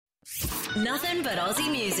Nothing but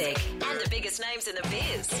Aussie music and the biggest names in the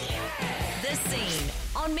biz. The Scene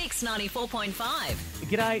on Mix 94.5.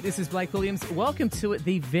 G'day, this is Blake Williams. Welcome to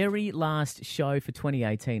the very last show for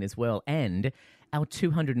 2018 as well, and our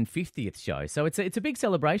 250th show. So it's a big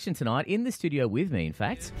celebration tonight in the studio with me, in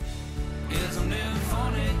fact. Isn't it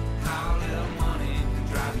funny how little money can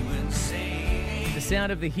drive you insane? The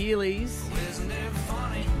sound of the Healys. Isn't it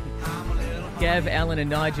funny I'm a little Gav, Alan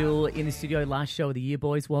and Nigel in the studio. Last show of the year,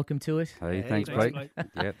 boys. Welcome to it. Hey, thanks, Blake.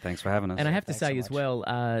 Yeah, thanks for having us. And I have to Thanks say so as much.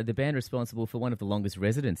 well, the band responsible for one of the longest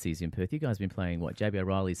residencies in Perth. You guys have been playing, JB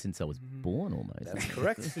O'Reilly since I was born almost. That's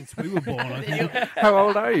correct. Since we were born, I think. How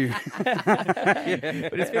old are you?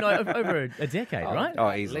 But it's been over a decade, right?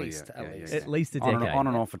 Oh, easily. least, yeah. at Yeah, least. yeah. At least a On decade. and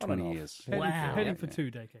off for On and 20 off. years. Wow. Heading for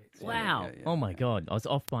 2 decades. Wow. Yeah, yeah. Oh, my God. I was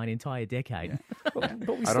off by an entire decade. But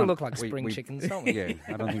we I still don't- look like we- spring we- chickens, don't we? Yeah,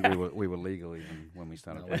 I don't think we were legal even when we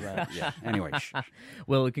started. No, we weren't. Yeah. Anyway, shh.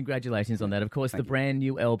 Well, congratulations on that. Of course, the Thank you. brand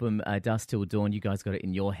new album, Dusk Till Dawn, you guys got it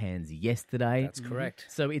in your hands yesterday. That's correct.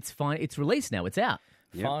 So it's fine. It's released now. It's out.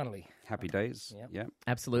 Yep. Finally. Happy days. Yep. Yeah.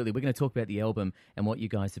 Absolutely. We're going to talk about the album and what you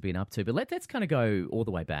guys have been up to. But let's kind of go all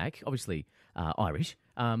the way back. Obviously, Irish.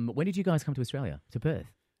 When did you guys come to Australia, to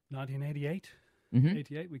Perth? 1988. Mhm.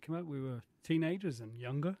 88, we came out. We were teenagers and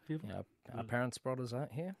younger. Even. Yeah, our parents brought us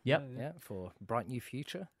out here. Yep. Yeah, for a bright new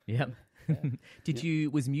future. Yep.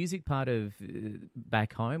 Was music part of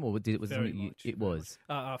back home, or was Very it much. it very was?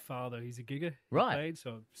 much. Our father, he's a gigger. He Right. played,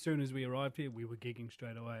 so as soon as we arrived here, we were gigging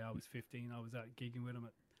straight away. I was 15. I was out gigging with him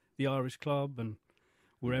at the Irish Club and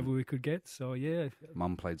wherever we could get. So, yeah.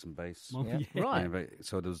 Mum played some bass. Mum- Yeah. yeah. Right. Yeah,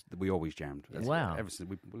 so we always jammed. Wow. Ever since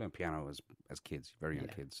we learned piano as kids, very young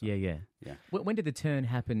kids. So. Yeah. Yeah. When did the turn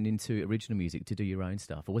happen into original music to do your own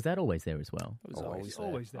stuff, or was that always there as well? It was Always.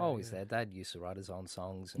 always there. Always there, yeah. Dad used to write his own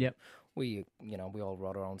songs. And Yep. We all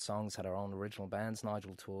wrote our own songs, had our own original bands.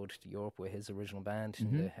 Nigel toured to Europe with his original band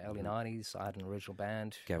in the early 90s. I had an original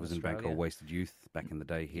band. Gav was in a band called Wasted Youth back in the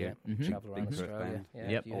day here. Yeah, travel around Big Perth Australia. band. Yeah,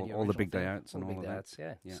 Yep. you had your All the original big day thing. outs and the all big of day that. outs,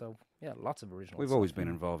 yeah. Yeah. So, yeah, lots of original We've stuff. always been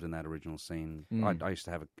involved in that original scene. I used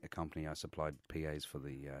to have a company. I supplied PAs for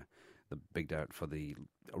the big day out for the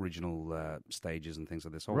original stages and things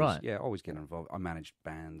like this. Always, Right. Yeah, always getting involved. I managed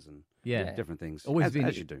bands and Yeah. different things. Always as, been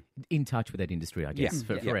as you do. in touch with that industry, I guess,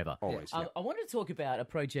 Yeah. forever. Always. Yeah. I wanted to talk about a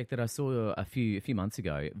project that I saw a few months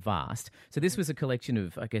ago, Vast. So this was a collection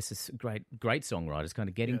of, I guess, great songwriters kind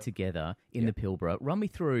of getting together in the Pilbara. Run me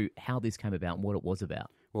through how this came about and what it was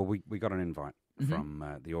about. Well, we got an invite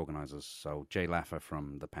from the organisers. So Jay Laffer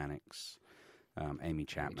from The Panics, Amy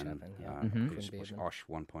Chapman, Chapman, yeah. who's Quinn Beardman. Osh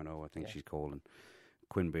 1.0, I think she's called, and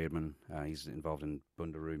Quinn Beardman. He's involved in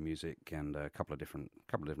Bundaroo music and a couple of different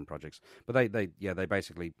projects. But they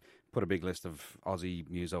basically put a big list of Aussie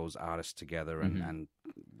musos artists together and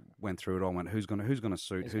went through it all. And went who's going to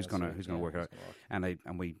suit, who's going to work out, and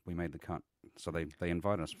we made the cut. So they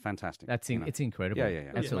invited us. Fantastic. It's incredible.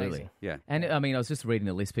 Yeah. Absolutely. Amazing. Yeah. And I mean, I was just reading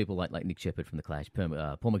the list. People like Nick Sheppard from The Clash, Paul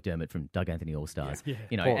McDermott from Doug Anthony All Stars. Yeah.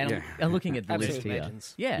 You know, Paul, and yeah. I'm looking at the Absolute list here.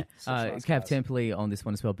 legends. Yeah, Such nice Cav guys. Templey on this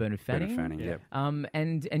one as well. Bernard Fanning. Bernard Fanning,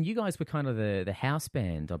 yeah. And you guys were kind of the house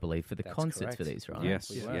band, I believe, for the That's concerts for correct. these, right?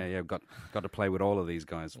 Yes, We were. yeah. Got to play with all of these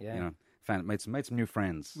guys. Yeah. You know, made some new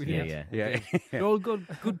friends. Yeah. They're all good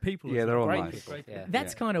people. Yeah, they're all Great nice. people. Yeah.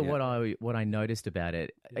 That's kind of Yeah. what I noticed about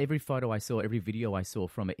it. Every photo I saw, every video I saw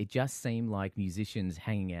from it, it just seemed like musicians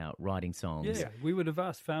hanging out, writing songs. Yeah, we were the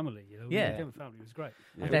Vast family. We Yeah. became a family. It was great.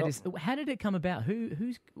 That is, how did it come about?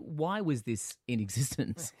 Why was this in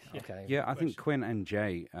existence? Okay. Yeah, I think Quinn and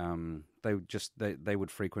Jay, they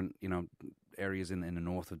would frequent, areas in the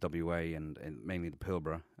north of WA and mainly the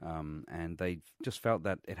Pilbara, and they just felt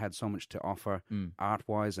that it had so much to offer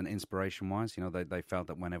art-wise and inspiration-wise. They felt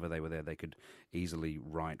that whenever they were there, they could easily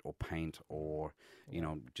write or paint or,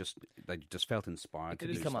 they just felt inspired to It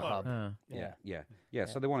do is Become a stuff. hub. Yeah.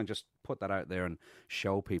 So they want to just put that out there and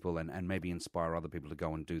show people and maybe inspire other people to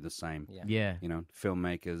go and do the same. Yeah. Yeah.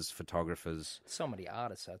 Filmmakers, photographers. So many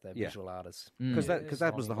artists out there, Yeah. visual artists. Because that It's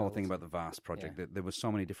was the whole only thing built. about the Vast project. Yeah. There were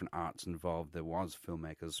so many different arts involved. There was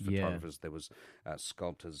filmmakers, photographers. There was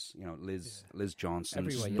sculptors. Liz Johnson,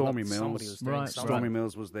 Everywhere you Stormy looked, somebody Mills. was doing Right. something. Stormy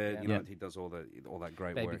Mills was there. Yeah. He does all that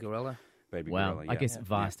great Baby work. Gorilla. Baby Wow. Gorilla. I Yeah. guess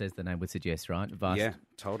vast, as the name would suggest, right? Vast. Yeah,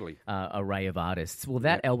 totally. Array of artists. Well,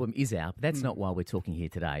 that album is out, but that's not why we're talking here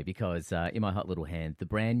today, because in my hot little hand, the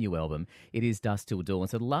brand new album, it is Dusk Till Dawn.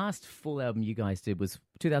 So the last full album you guys did was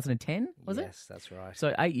 2010, was it? Yes, that's right.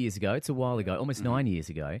 So 8 years ago, it's a while ago, almost 9 years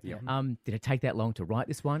ago. Yeah. Did it take that long to write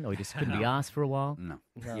this one, or you just couldn't be asked for a while? No.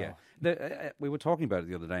 No. Yeah. We were talking about it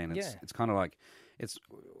the other day, and it's Yeah. it's kind of like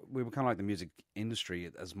we were kind of like the music industry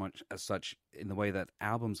as much as such in the way that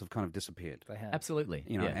albums have kind of disappeared. They have. Absolutely.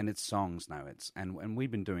 You know, and it's songs now. And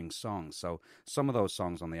we've been doing songs. So some of those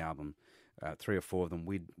songs on the album, 3 or 4 of them,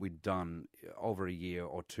 we'd done over a year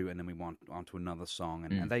or 2, and then we went on to another song,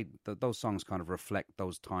 and those songs kind of reflect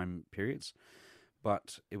those time periods.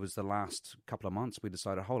 But it was the last couple of months we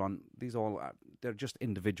decided, hold on, these they're just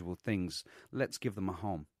individual things. Let's give them a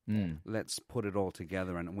home. Let's put it all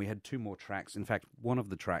together. And we had 2 more tracks. In fact, one of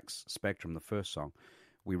the tracks, Spectrum, the first song,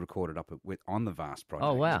 we recorded up on the Vast project.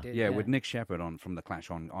 Oh, wow. did, Yeah, with Nick Shepherd from The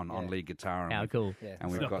Clash on lead guitar. And How cool. Yeah.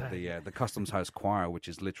 And we've got the Customs House Choir, which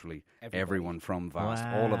is literally Everybody. everyone from Vast.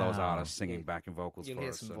 Wow. All of those artists singing backing vocals You'll for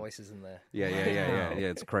hear us. some So- voices in there. Yeah,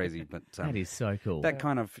 it's crazy. But That is so cool. that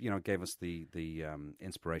kind of gave us the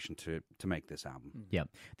inspiration to make this album. Yeah.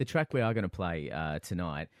 The track we are going to play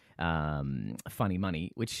tonight, Funny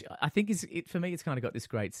Money, which I think for me, it's kind of got this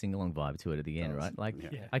great sing-along vibe to it at the end, right? Like,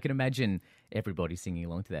 I can imagine everybody singing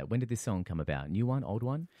along to that. When did this song come about? New one, old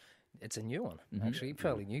one? It's a new one, actually,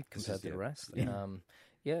 fairly new compared to the rest.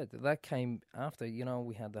 That came after,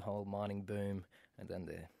 we had the whole mining boom, and then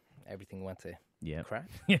everything went to crap.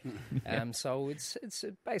 So it's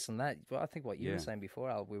based on that. Well, I think what you were saying before,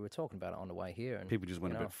 Al, we were talking about it on the way here. And People just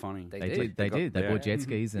went a bit funny. They did. They bought jet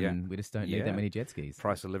skis, and we just don't need that many jet skis.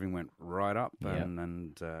 Price of living went right up, and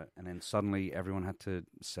then suddenly everyone had to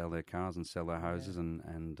sell their cars and sell their houses,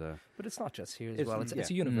 and But it's not just here as well. It's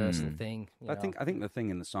a universal thing. I think the thing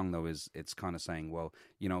in the song though is it's kind of saying, well,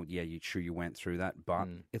 you went through that, but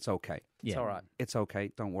it's okay. It's all right. It's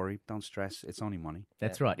okay. Don't worry. Don't stress. It's only money.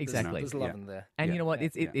 That's right. Exactly. There's love in there. And you know what?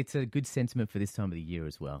 It's a good sentiment for this time of the year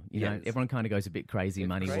as well. You know, everyone kind of goes a bit crazy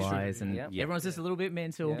money-wise, and everyone's just a little bit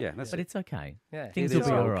mental. Yeah, that's but it. it's okay. Yeah. Things It will is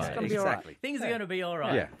be all okay. right. It's gonna be all right. Exactly. Things are going to be all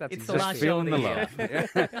right. Yeah, It's the just last show of feeling the the year.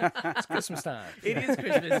 love. It's Christmas time. It is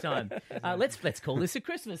Christmas time. Let's call this a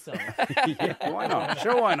Christmas song. Why not?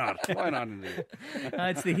 Sure, why not? Why not indeed?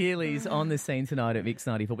 It's the Healys on the scene tonight at Mix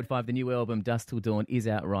 94.5. The new album, Dust Till Dawn, is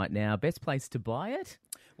out right now. Best place to buy it?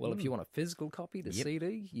 Well, if you want a physical copy, the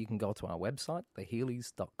CD, you can go to our website,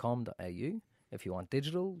 thehealys.com.au. If you want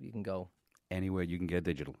digital, you can go Anywhere you can get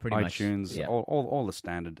digital. Pretty much, iTunes, yeah. all the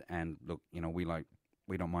standard. And look,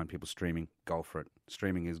 we don't mind people streaming. Go for it.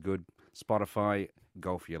 Streaming is good. Spotify,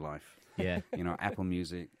 go for your life. Yeah. Apple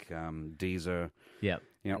Music, Deezer. Yeah.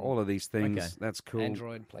 All of these things. Okay. That's cool.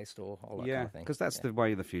 Android, Play Store, all that kind of thing. because that's the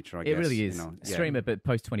way of the future, I guess. It really is. Yeah. Stream it, but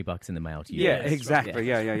post $20 in the mail to you. Yeah, Yes. exactly.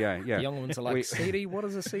 Yeah. Yeah. The young ones are like, CD? What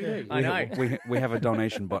is a CD? I know. We have a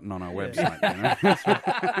donation button on our website.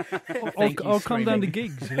 Thank you, I'll come down to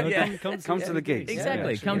streaming. gigs. Yeah. Come to the gigs.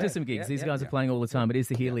 Exactly. Yeah. Come Yeah. to some gigs. Yeah. These guys Yeah. are playing all the time. It is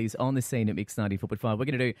the Healys on the scene at Mix 94.5. We're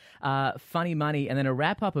going to do Funny Money and then a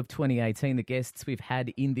wrap-up of 2018, the guests we've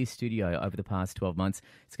had in this studio over the past 12 months.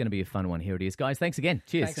 It's going to be a fun one. Here it is. Guys, thanks again.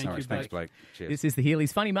 Cheers. Thanks. Thanks, Blake. Cheers. This is the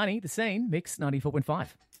Healys Funny Money, the scene, Mix 94.5.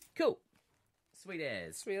 Cool. Sweet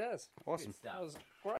as. Sweet as. Awesome. That was great.